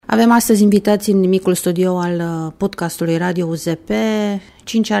Avem astăzi invitați în micul studio al podcastului Radio UZP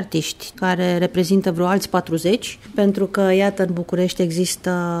 5 artiști care reprezintă vreo alți 40, pentru că, iată, în București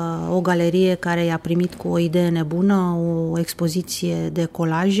există o galerie care i-a primit cu o idee nebună, o expoziție de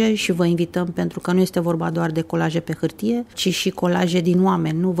colaje și vă invităm pentru că nu este vorba doar de colaje pe hârtie, ci și colaje din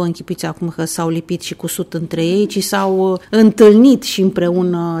oameni. Nu vă închipiți acum că s-au lipit și cusut între ei, ci s-au întâlnit și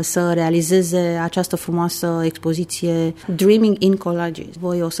împreună să realizeze această frumoasă expoziție Dreaming in Collages.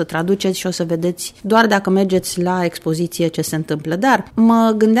 Voi o să traduceți și o să vedeți doar dacă mergeți la expoziție ce se întâmplă. Dar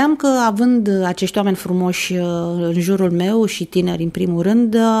mă gândeam că, având acești oameni frumoși în jurul meu și tineri în primul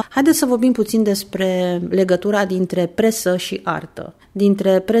rând, haideți să vorbim puțin despre legătura dintre presă și artă,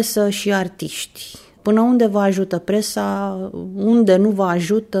 dintre presă și artiști. Până unde vă ajută presa, unde nu vă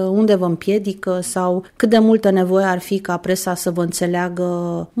ajută, unde vă împiedică sau cât de multă nevoie ar fi ca presa să vă înțeleagă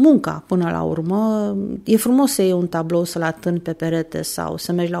munca până la urmă. E frumos să iei un tablou, să-l atârni pe perete sau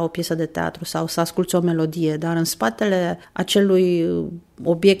să mergi la o piesă de teatru sau să asculți o melodie, dar în spatele acelui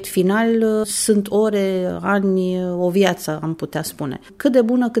obiect final sunt ore, ani, o viață, am putea spune. Cât de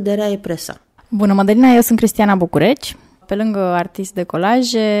bună, cât de rea e presa? Bună, Mădălina, eu sunt Cristiana Bucureci. Pe lângă artist de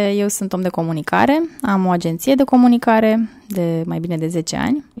colaje, eu sunt om de comunicare, am o agenție de comunicare de mai bine de 10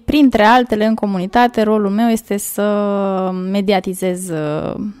 ani. Printre altele, în comunitate, rolul meu este să mediatizez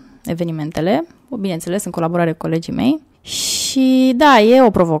evenimentele, bineînțeles, în colaborare cu colegii mei. Și da, e o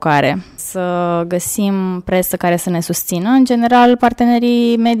provocare să găsim presă care să ne susțină. În general,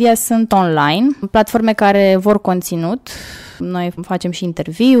 partenerii media sunt online, platforme care vor conținut. Noi facem și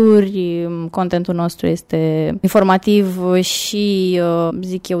interviuri, contentul nostru este informativ și,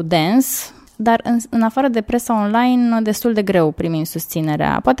 zic eu, dens, dar în afară de presa online, destul de greu primim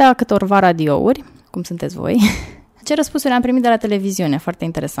susținerea. Poate a câtorva radiouri, cum sunteți voi. Ce răspunsuri am primit de la televiziune, foarte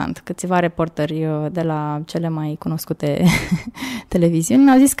interesant. Câțiva reporteri de la cele mai cunoscute televiziuni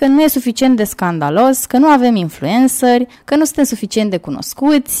mi-au zis că nu e suficient de scandalos, că nu avem influenceri, că nu suntem suficient de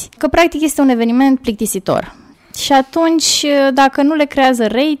cunoscuți, că practic este un eveniment plictisitor. Și atunci, dacă nu le creează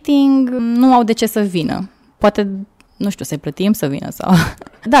rating, nu au de ce să vină. Poate, nu știu, să-i plătim să vină sau...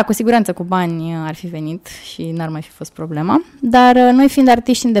 Da, cu siguranță cu bani ar fi venit și n-ar mai fi fost problema. Dar noi, fiind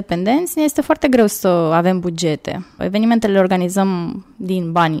artiști independenți, ne este foarte greu să avem bugete. Evenimentele le organizăm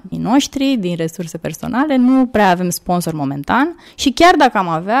din banii noștri, din resurse personale, nu prea avem sponsor momentan și chiar dacă am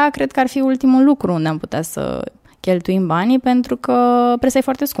avea, cred că ar fi ultimul lucru unde am putea să cheltuim banii, pentru că presa e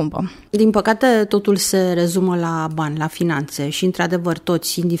foarte scumpă. Din păcate, totul se rezumă la bani, la finanțe și, într-adevăr,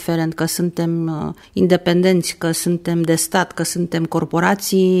 toți, indiferent că suntem independenți, că suntem de stat, că suntem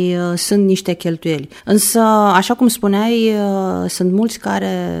corporații, sunt niște cheltuieli. Însă, așa cum spuneai, sunt mulți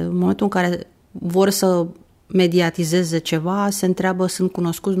care, în momentul în care vor să mediatizeze ceva, se întreabă, sunt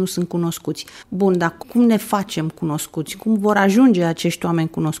cunoscuți, nu sunt cunoscuți. Bun, dar cum ne facem cunoscuți? Cum vor ajunge acești oameni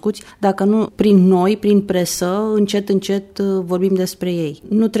cunoscuți dacă nu prin noi, prin presă, încet, încet vorbim despre ei?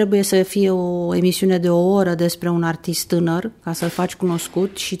 Nu trebuie să fie o emisiune de o oră despre un artist tânăr ca să-l faci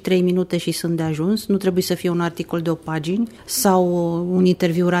cunoscut și 3 minute și sunt de ajuns. Nu trebuie să fie un articol de 8 pagini sau un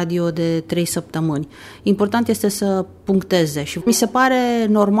interviu radio de 3 săptămâni. Important este să puncteze și mi se pare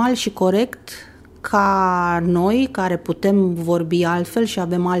normal și corect ca noi, care putem vorbi altfel și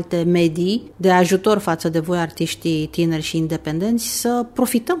avem alte medii de ajutor față de voi, artiștii tineri și independenți, să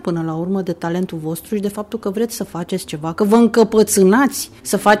profităm până la urmă de talentul vostru și de faptul că vreți să faceți ceva, că vă încăpățânați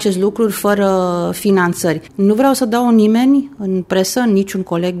să faceți lucruri fără finanțări. Nu vreau să dau nimeni în presă, niciun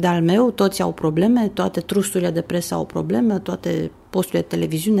coleg de-al meu, toți au probleme, toate trusturile de presă au probleme, toate posturile de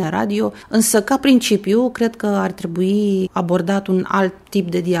televiziune, radio, însă ca principiu cred că ar trebui abordat un alt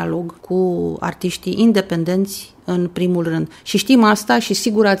tip de dialog cu artiștii independenți în primul rând. Și știm asta și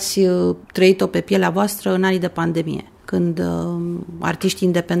sigur ați trăit-o pe pielea voastră în anii de pandemie, când artiștii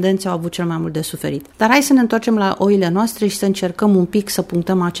independenți au avut cel mai mult de suferit. Dar hai să ne întoarcem la oile noastre și să încercăm un pic să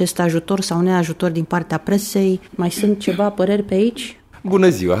punctăm acest ajutor sau neajutor din partea presei. Mai sunt ceva păreri pe aici? Bună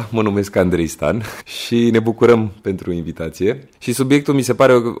ziua, mă numesc Andrei Stan și ne bucurăm pentru invitație. Și subiectul mi se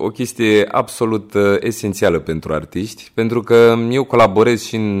pare o chestie absolut esențială pentru artiști, pentru că eu colaborez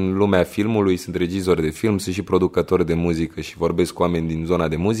și în lumea filmului, sunt regizor de film, sunt și producător de muzică și vorbesc cu oameni din zona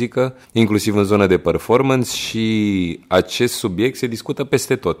de muzică, inclusiv în zona de performance, și acest subiect se discută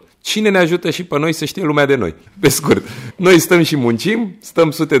peste tot. Cine ne ajută și pe noi să știe lumea de noi? Pe scurt, noi stăm și muncim,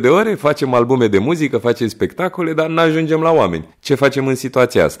 stăm sute de ore, facem albume de muzică, facem spectacole, dar nu ajungem la oameni. Ce facem în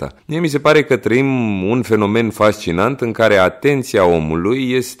situația asta? Mie mi se pare că trăim un fenomen fascinant în care atenția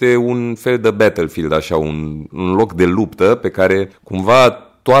omului este un fel de battlefield, așa, un loc de luptă pe care cumva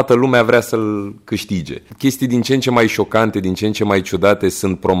toată lumea vrea să-l câștige. Chestii din ce în ce mai șocante, din ce în ce mai ciudate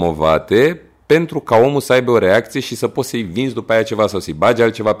sunt promovate, pentru ca omul să aibă o reacție și să poți să-i vinzi după aia ceva sau să-i bagi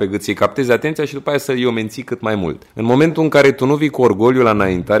altceva pe gât, să-i captezi atenția și după aia să-i o menții cât mai mult. În momentul în care tu nu vii cu orgoliu la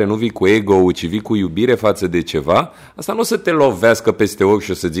înaintare, nu vii cu ego-ul, ci vii cu iubire față de ceva, asta nu o să te lovească peste ochi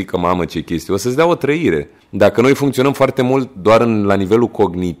și o să zică, mamă, ce chestie, o să-ți dea o trăire. Dacă noi funcționăm foarte mult doar la nivelul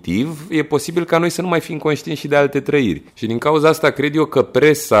cognitiv, e posibil ca noi să nu mai fim conștienți și de alte trăiri. Și din cauza asta cred eu că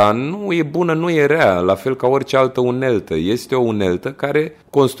presa nu e bună, nu e rea, la fel ca orice altă uneltă. Este o uneltă care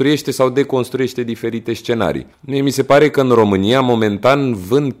construiește sau deconstruiește diferite scenarii. Mie mi se pare că în România momentan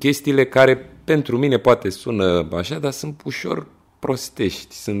vând chestiile care pentru mine poate sună așa, dar sunt ușor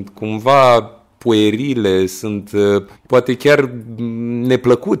prostești, sunt cumva puerile, sunt poate chiar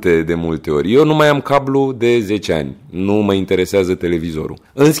neplăcute de multe ori. Eu nu mai am cablu de 10 ani, nu mă interesează televizorul.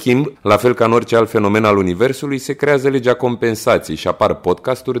 În schimb, la fel ca în orice alt fenomen al universului, se creează legea compensației și apar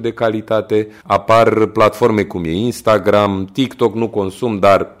podcasturi de calitate, apar platforme cum e Instagram, TikTok nu consum,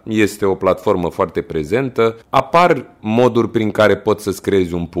 dar este o platformă foarte prezentă, apar moduri prin care poți să-ți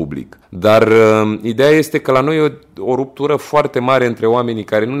creezi un public. Dar ideea este că la noi e o ruptură foarte mare între oamenii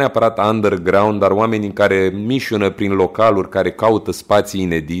care nu neapărat underground, dar oamenii care mișună prin localuri, care caută spații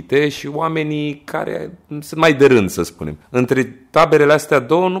inedite și oamenii care sunt mai de rând, să spunem. Între taberele astea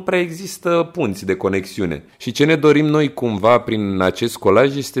două nu prea există punți de conexiune. Și ce ne dorim noi cumva prin acest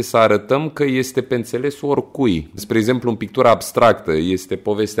colaj este să arătăm că este pe înțelesul oricui. Spre exemplu, în pictură abstractă este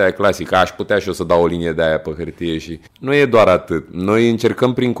povestea aia clasică, aș putea și eu să dau o linie de aia pe hârtie și nu e doar atât. Noi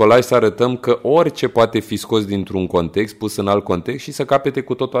încercăm prin colaj să arătăm că orice poate fi scos dintr-un context, pus în alt context și să capete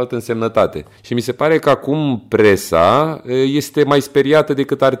cu tot o altă însemnătate. Și mi se pare că acum presa este mai speriată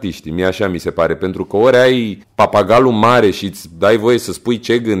decât artiștii. Mie așa mi se pare, pentru că ori ai papagalul mare și îți dai voie să spui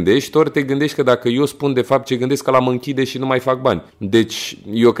ce gândești, ori te gândești că dacă eu spun de fapt ce gândesc, că la mă închide și nu mai fac bani. Deci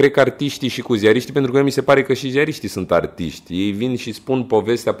eu cred că artiștii și cu ziariștii, pentru că mi se pare că și ziariștii sunt artiști. Ei vin și spun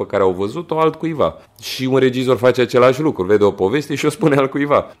povestea pe care au văzut-o altcuiva. Și un regizor face același lucru, vede o poveste și o spune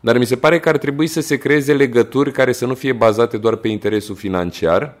altcuiva. Dar mi se pare că ar trebui să se creeze legături care să nu fie bazate doar pe interesul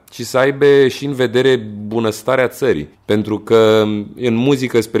financiar, ci să aibă și în vedere bunăstarea țării. Pentru că în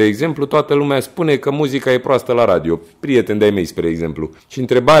muzică, spre exemplu, toată lumea spune că muzica e proastă la radio. Prieteni de-ai mei, spre exemplu. Și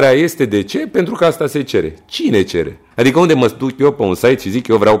întrebarea este de ce? Pentru că asta se cere. Cine cere? Adică unde mă duc eu pe un site și zic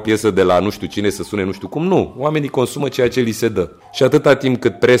eu vreau piesă de la nu știu cine să sune nu știu cum? Nu. Oamenii consumă ceea ce li se dă. Și atâta timp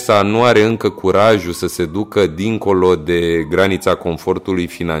cât presa nu are încă curajul să se ducă dincolo de granița confortului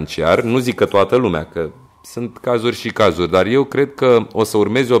financiar, nu zic că toată lumea, că sunt cazuri și cazuri, dar eu cred că o să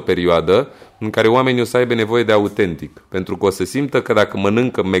urmeze o perioadă în care oamenii o să aibă nevoie de autentic. Pentru că o să simtă că dacă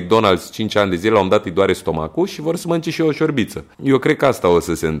mănâncă McDonald's 5 ani de zile, la un dat îi doare stomacul și vor să mănânce și o șorbiță. Eu cred că asta o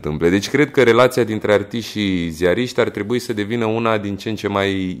să se întâmple. Deci cred că relația dintre artiști și ziariști ar trebui să devină una din ce în ce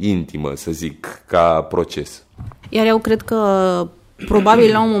mai intimă, să zic, ca proces. Iar eu cred că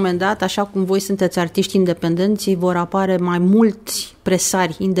probabil la un moment dat, așa cum voi sunteți artiști independenți, vor apare mai mulți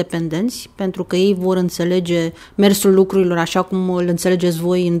presari independenți, pentru că ei vor înțelege mersul lucrurilor așa cum îl înțelegeți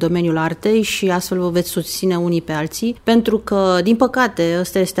voi în domeniul artei și astfel vă veți susține unii pe alții, pentru că, din păcate,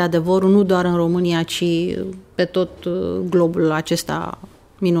 ăsta este adevărul nu doar în România, ci pe tot globul acesta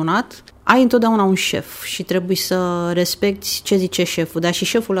minunat. Ai întotdeauna un șef și trebuie să respecti ce zice șeful, dar și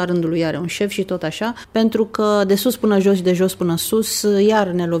șeful la rândul lui are un șef și tot așa, pentru că de sus până jos și de jos până sus, iar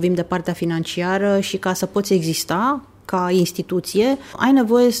ne lovim de partea financiară și ca să poți exista ca instituție, ai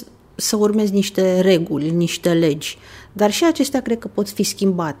nevoie să urmezi niște reguli, niște legi. Dar și acestea cred că pot fi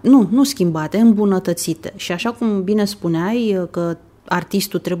schimbate. Nu schimbate, îmbunătățite. Și așa cum bine spuneai că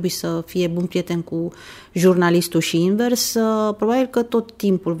artistul trebuie să fie bun prieten cu jurnalistul și invers, probabil că tot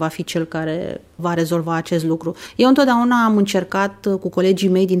timpul va fi cel care va rezolva acest lucru. Eu întotdeauna am încercat cu colegii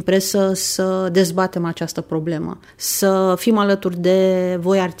mei din presă să dezbatem această problemă, să fim alături de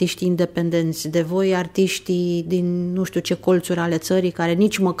voi artiștii independenți, de voi artiștii din nu știu ce colțuri ale țării care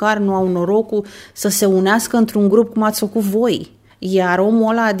nici măcar nu au norocul să se unească într-un grup cum ați făcut voi. Iar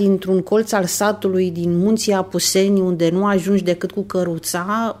omul ăla dintr-un colț al satului, din munții Apuseni, unde nu ajungi decât cu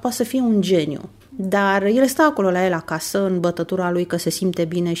căruța, poate să fie un geniu. Dar el stă acolo la el acasă, în bătătura lui că se simte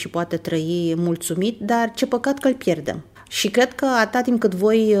bine și poate trăi mulțumit, dar ce păcat că îl pierdem. Și cred că atâta timp cât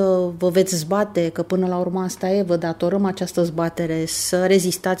voi vă veți zbate, că până la urmă asta e, vă datorăm această zbatere, să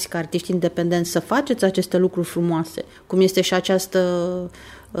rezistați ca artiști independenți, să faceți aceste lucruri frumoase, cum este și această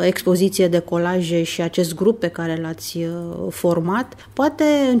expoziție de colaje și acest grup pe care l-ați format, poate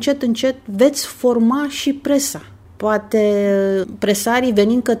încet, încet veți forma și presa. Poate presarii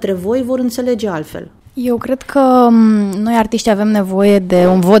venind către voi vor înțelege altfel. Eu cred că noi artiștii avem nevoie de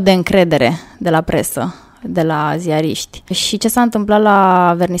un vot de încredere de la presă. de la ziariști. Și ce s-a întâmplat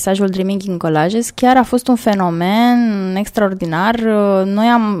la vernisajul Dreaming in Collages chiar a fost un fenomen extraordinar. Noi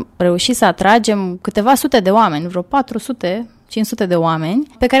am reușit să atragem câteva sute de oameni, vreo 400, 500 de oameni,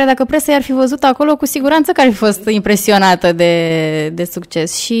 pe care dacă presa i-ar fi văzut acolo, cu siguranță că ar fi fost impresionată de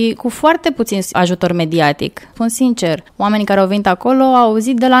succes și cu foarte puțin ajutor mediatic. Spun sincer, oamenii care au venit acolo au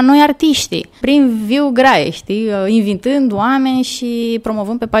auzit de la noi artiștii, prin viu graie, știi, invitând oameni și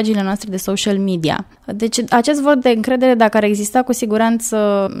promovând pe paginile noastre de social media. Deci acest vot de încredere, dacă ar exista, cu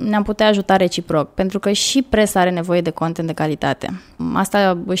siguranță ne-am putea ajuta reciproc, pentru că și presa are nevoie de content de calitate.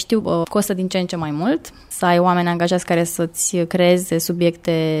 Asta știu, costă din ce în ce mai mult, să ai oameni angajați care să-ți creeze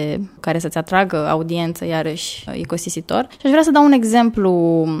subiecte care să-ți atragă audiență, iarăși ecosisitor. Și aș vrea să dau un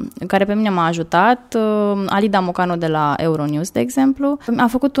exemplu care pe mine m-a ajutat. Alida Mocanu de la Euronews, de exemplu, a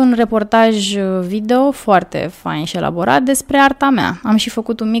făcut un reportaj video foarte fain și elaborat despre arta mea. Am și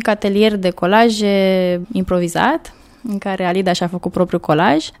făcut un mic atelier de colaje improvizat, în care Alida și-a făcut propriul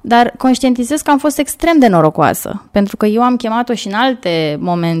colaj, dar conștientizez că am fost extrem de norocoasă, pentru că eu am chemat-o și în alte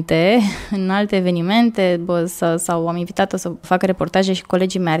momente, în alte evenimente, sau am invitat-o să facă reportaje și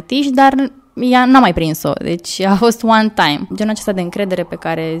colegii mei artiști, dar ea n-a mai prins-o, deci a fost one time. Genul acesta de încredere pe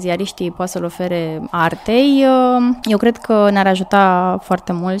care ziariștii poate să-l ofere artei, eu cred că ne-ar ajuta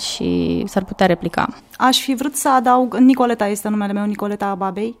foarte mult și s-ar putea replica. Aș fi vrut să adaug, Nicoleta este numele meu, Nicoleta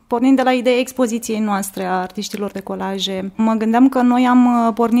Babei, pornind de la ideea expoziției noastre a artiștilor de colaje. Mă gândeam că noi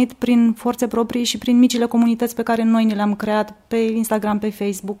am pornit prin forțe proprii și prin micile comunități pe care noi ne le-am creat pe Instagram, pe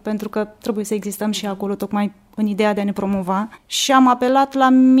Facebook, pentru că trebuie să existăm și acolo tocmai în ideea de a ne promova și am apelat la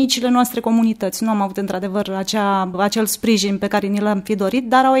micile noastre comunități. Nu am avut într-adevăr acel sprijin pe care ni l-am fi dorit,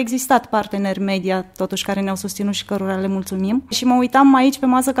 dar au existat parteneri media totuși care ne-au susținut și cărora le mulțumim. Și mă uitam aici pe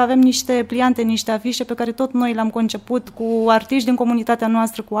masă că avem niște pliante, niște afișe pe care tot noi le-am conceput cu artiști din comunitatea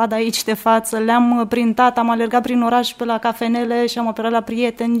noastră, cu Ada aici de față, le-am printat, am alergat prin oraș pe la cafenele și am apelat la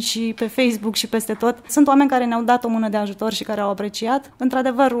prieteni și pe Facebook și peste tot. Sunt oameni care ne-au dat o mână de ajutor și care au apreciat.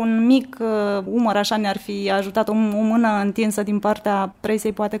 Într-adevăr, un mic umăr așa ne-ar fi ajutat, o mână întinsă din partea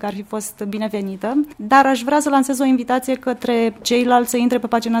presei, poate că ar fi fost binevenită, dar aș vrea să lansez o invitație către ceilalți să intre pe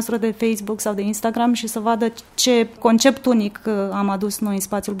pagina noastră de Facebook sau de Instagram și să vadă ce concept unic am adus noi în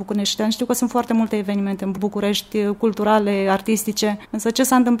spațiul bucureștean. Știu că sunt foarte multe evenimente în București, culturale, artistice, însă ce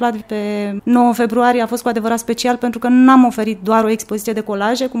s-a întâmplat pe 9 februarie a fost cu adevărat special, pentru că n-am oferit doar o expoziție de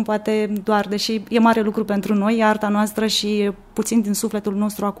colaje, cum poate doar, deși e mare lucru pentru noi, e arta noastră și puțin din sufletul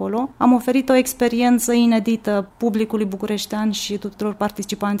nostru acolo. Am oferit o experiență inedită publicului bucureștean și tuturor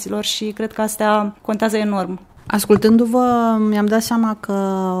participanților și cred că asta contează enorm. Ascultându-vă, mi-am dat seama că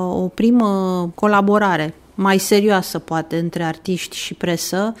o primă colaborare mai serioasă, poate, între artiști și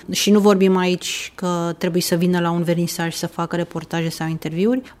presă, și nu vorbim aici că trebuie să vină la un vernisaj să facă reportaje sau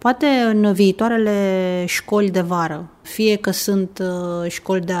interviuri, poate în viitoarele școli de vară, fie că sunt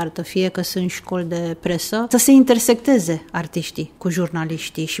școli de artă, fie că sunt școli de presă, să se intersecteze artiștii cu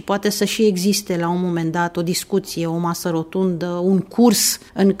jurnaliștii și poate să și existe la un moment dat o discuție, o masă rotundă, un curs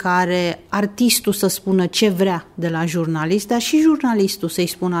în care artistul să spună ce vrea de la jurnalist, dar și jurnalistul să-i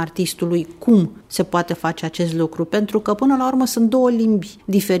spună artistului cum se poate face acest lucru, pentru că până la urmă sunt două limbi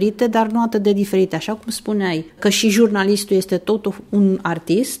diferite, dar nu atât de diferite. Așa cum spuneai, că și jurnalistul este tot un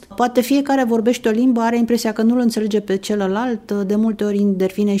artist, poate fiecare vorbește o limbă, are impresia că nu-l înțelege pe celălalt, de multe ori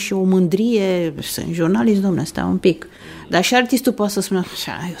intervine și o mândrie, sunt jurnalist, dom'le, stai un pic. Dar și artistul poate să spună,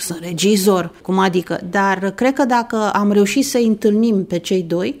 eu sunt regizor, cum adică, dar cred că dacă am reușit să-i întâlnim pe cei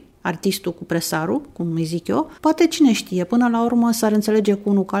doi, artistul cu presarul, cum îi zic eu, poate cine știe, până la urmă s-ar înțelege cu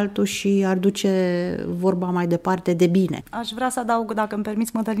unul cu altul și ar duce vorba mai departe de bine. Aș vrea să adaug, dacă îmi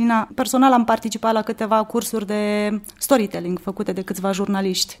permiți, Mădălina, personal am participat la câteva cursuri de storytelling făcute de câțiva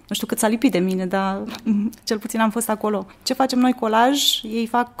jurnaliști. Nu știu cât s-a lipit de mine, dar cel puțin am fost acolo. Ce facem noi colaj, ei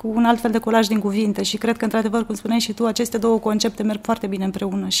fac un alt fel de colaj din cuvinte și cred că, într-adevăr, cum spuneai și tu, aceste două concepte merg foarte bine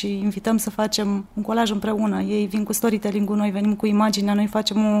împreună și invităm să facem un colaj împreună. Ei vin cu storytelling-ul, noi venim cu imaginea, noi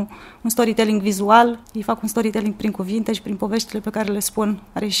facem un storytelling vizual, ei fac un storytelling prin cuvinte și prin poveștile pe care le spun.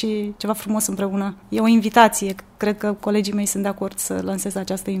 Are și ceva frumos împreună. E o invitație. Cred că colegii mei sunt de acord să lansez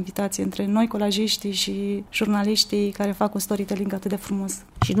această invitație între noi, colajiștii și jurnaliștii care fac un storytelling atât de frumos.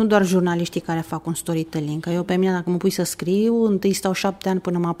 Și nu doar jurnaliștii care fac un storytelling, că eu pe mine, dacă mă pui să scriu, întâi stau 7 ani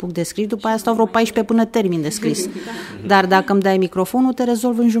până mă apuc de scris, după aia stau vreo 14 până termin de scris. Dar dacă îmi dai microfonul, te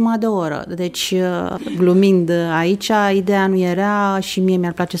rezolv în jumătate de oră. Deci, glumind aici, ideea nu era și mie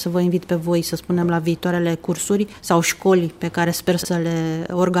mi-ar place să vă invit pe voi, să spunem, la viitoarele cursuri sau școli pe care sper să le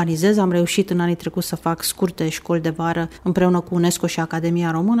organizez. Am reușit în anii trecuți să fac scurte școli școli de vară împreună cu UNESCO și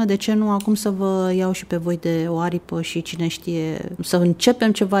Academia Română, de ce nu acum să vă iau și pe voi de o aripă și cine știe, să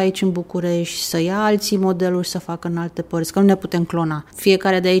începem ceva aici în București, să ia alții modeluri să facă în alte părți, că nu ne putem clona.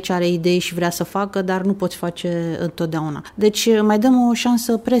 Fiecare de aici are idei și vrea să facă, dar nu poți face întotdeauna. Deci mai dăm o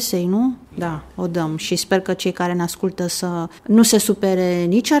șansă presei, nu? Da, o dăm și sper că cei care ne ascultă să nu se supere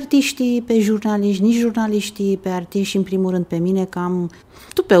nici artiștii pe jurnaliști, nici jurnaliștii pe artiști și în primul rând pe mine, că am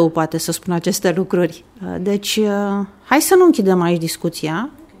tupeu poate să spun aceste lucruri. Deci hai să nu închidem aici discuția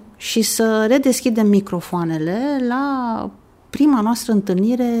și să redeschidem microfoanele la prima noastră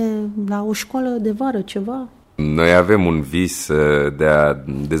întâlnire la o școală de vară, ceva. Noi avem un vis de a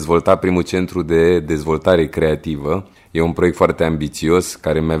dezvolta primul centru de dezvoltare creativă. E un proiect foarte ambițios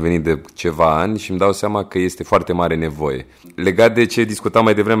care mi-a venit de ceva ani și îmi dau seama că este foarte mare nevoie. Legat de ce discutam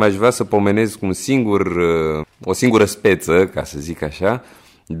mai devreme, aș vrea să pomenesc o singură speță, ca să zic așa,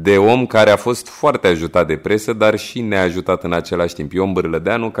 de om care a fost foarte ajutat de presă, dar și neajutat în același timp. Ion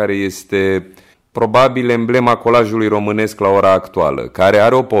Bârlădeanu, care este probabil emblema colajului românesc la ora actuală, care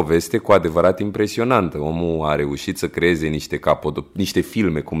are o poveste cu adevărat impresionantă. Omul a reușit să creeze niște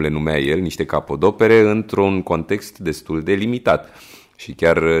filme, cum le numea el, niște capodopere, într-un context destul de limitat și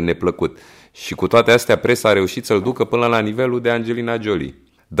chiar neplăcut. Și cu toate astea, presa a reușit să-l ducă până la nivelul de Angelina Jolie.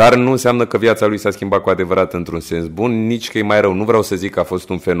 Dar nu înseamnă că viața lui s-a schimbat cu adevărat într-un sens bun, nici că e mai rău. Nu vreau să zic că a fost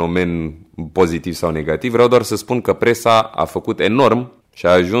un fenomen pozitiv sau negativ, vreau doar să spun că presa a făcut enorm și a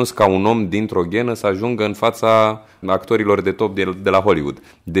ajuns ca un om dintr-o ghenă să ajungă în fața actorilor de top de la Hollywood.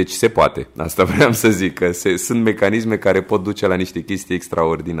 Deci se poate. Asta vreau să zic, că sunt mecanisme care pot duce la niște chestii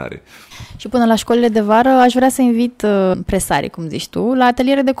extraordinare. Și până la școlile de vară aș vrea să invit presarii, cum zici tu, la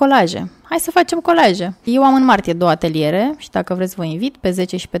ateliere de colaje. Hai să facem colaje. Eu am în martie 2 ateliere și dacă vreți vă invit pe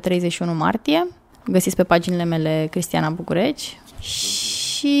 10 și pe 31 martie. Găsiți pe paginile mele Cristiana Bucureci.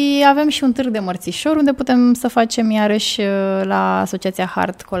 Și avem și un târg de mărțișori unde putem să facem iarăși la Asociația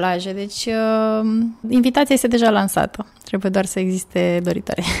Hart colaje. Deci invitația este deja lansată. Trebuie doar să existe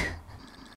doritoare.